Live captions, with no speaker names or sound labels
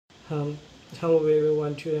Um, Hello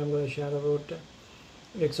everyone, today I'm going to share about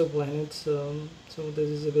exoplanets. So this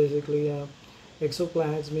is basically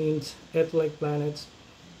exoplanets means Earth-like planets.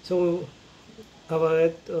 So our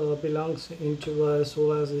Earth belongs into a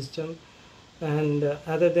solar system, and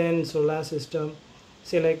other than solar system,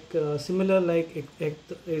 say like similar like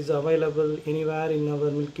Earth is available anywhere in our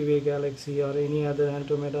Milky Way galaxy or any other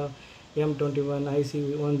Andromeda M21 IC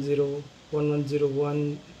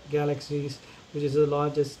 1101 galaxies, which is the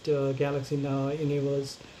largest galaxy in our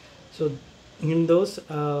universe. So in those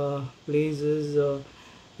places,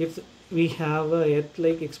 if we have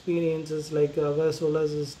Earth-like experiences like our solar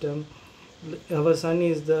system, our sun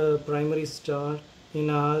is the primary star in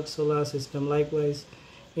our solar system. Likewise,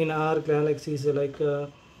 in our galaxies, like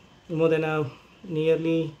more than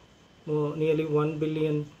nearly nearly 1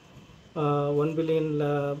 billion 1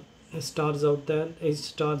 billion stars out there. Each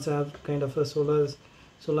stars have kind of a solar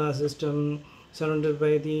system surrounded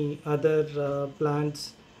by the other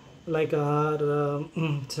planets like our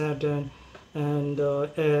Saturn and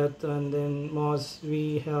Earth, and then Mars.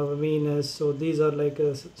 We have Venus. So these are like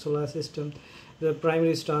a solar system. The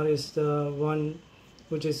primary star is the one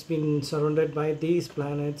which has been surrounded by these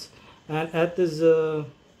planets, and Earth is a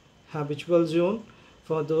habitual zone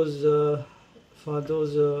for those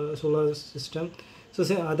solar system. So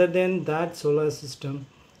say other than that solar system,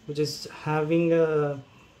 which is having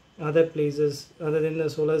other places other than the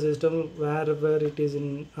solar system, wherever it is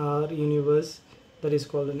in our universe, that is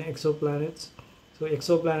called an exoplanets. So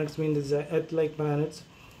exoplanets means Earth-like planets.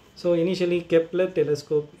 So initially Kepler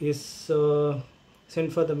telescope is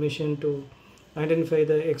sent for the mission to identify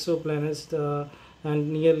the exoplanets,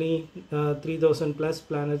 and nearly 3000 plus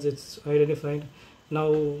planets it's identified.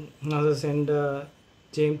 Now NASA send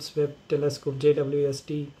James Webb Telescope,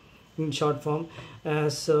 JWST in short form,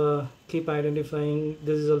 as keep identifying.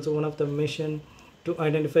 This is also one of the mission to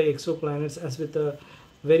identify exoplanets as with a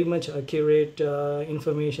very much accurate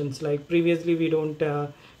informations. Like previously we don't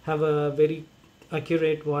have a very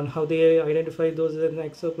accurate one. How they identify those as an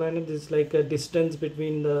exoplanet is like a distance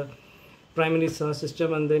between the primary star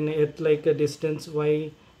system and then Earth, like a distance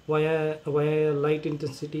via light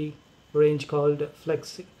intensity range called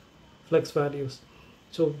flex values.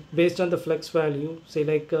 So based on the flex value, say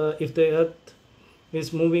like if the Earth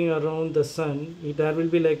is moving around the sun, there will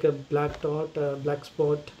be like a black dot, black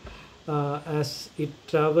spot, as it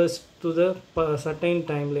travels to the certain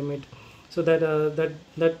time limit. So that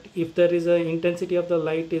if there is a intensity of the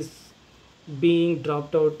light is being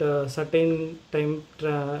dropped out certain time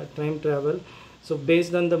travel. So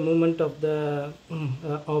based on the movement of the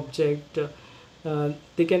object,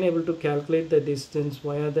 they can able to calculate the distance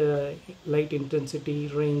via the light intensity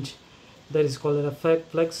range, that is called an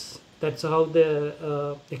flex. That's how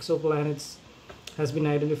the exoplanets has been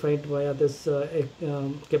identified via this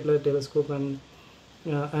Kepler telescope, and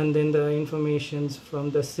then the informations from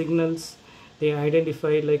the signals they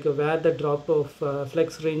identified like where the drop of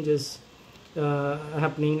flex range is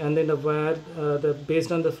happening, and then where the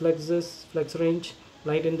based on the flex range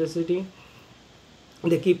light intensity,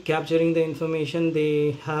 they keep capturing the information.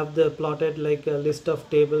 They have the plotted like a list of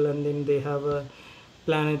table, and then they have a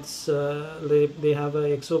planets, they have a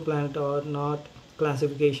exoplanet or not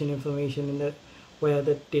classification information in that via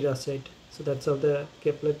the data set. So that's how the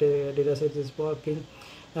Kepler data set is working.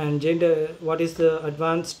 And what is the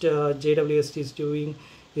advanced JWST is doing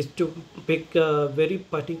is to pick very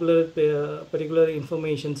particular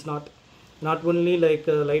informations, not only like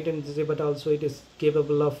light intensity, but also it is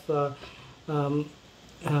capable of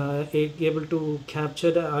able to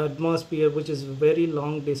capture the atmosphere, which is very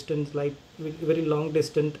long distance light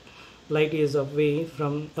years away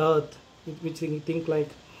from Earth, which you think like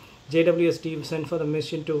JWST sent for the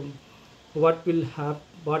mission to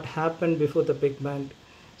what happened before the Big Bang.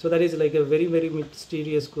 So that is like a very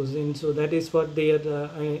mysterious question. So that is what they are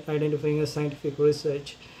identifying as scientific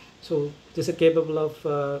research. So this is capable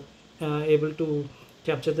of able to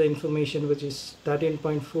capture the information, which is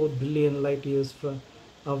 13.4 billion light years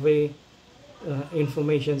away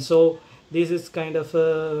information. So this is kind of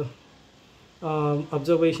a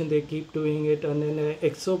observation they keep doing it. And then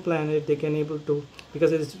exoplanet they can able to,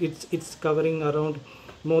 because it's covering around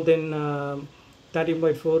more than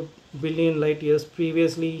 13.4 billion light years.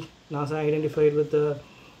 Previously NASA identified with the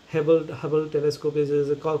Hubble telescope is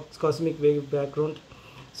a cosmic wave background.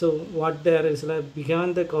 So what there is like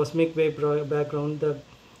beyond the cosmic wave background,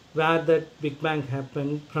 where that Big Bang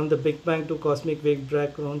happened, from the Big Bang to cosmic wave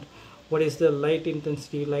background, what is the light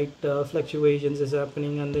intensity, light fluctuations is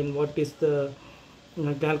happening, and then what is the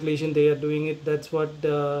calculation they are doing it. That's what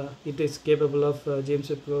it is capable of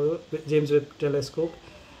James Webb telescope.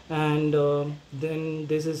 and then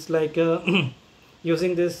this is like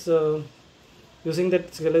using this using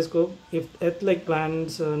that telescope, if Earth-like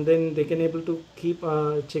planets, then they can able to keep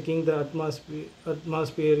checking the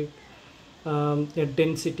atmospheric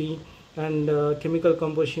density and chemical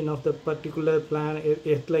composition of the particular planet,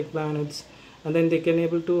 Earth-like planets, and then they can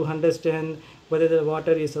able to understand whether the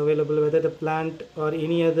water is available, whether the plant or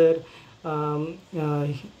any other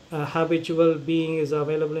habitual being is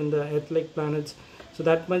available in the Earth-like planets. So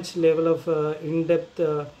that much level of in-depth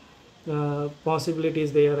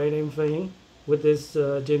possibilities they are identifying with this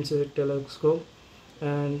James Webb telescope.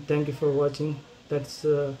 And thank you for watching. That's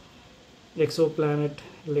exoplanet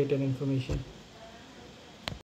related information.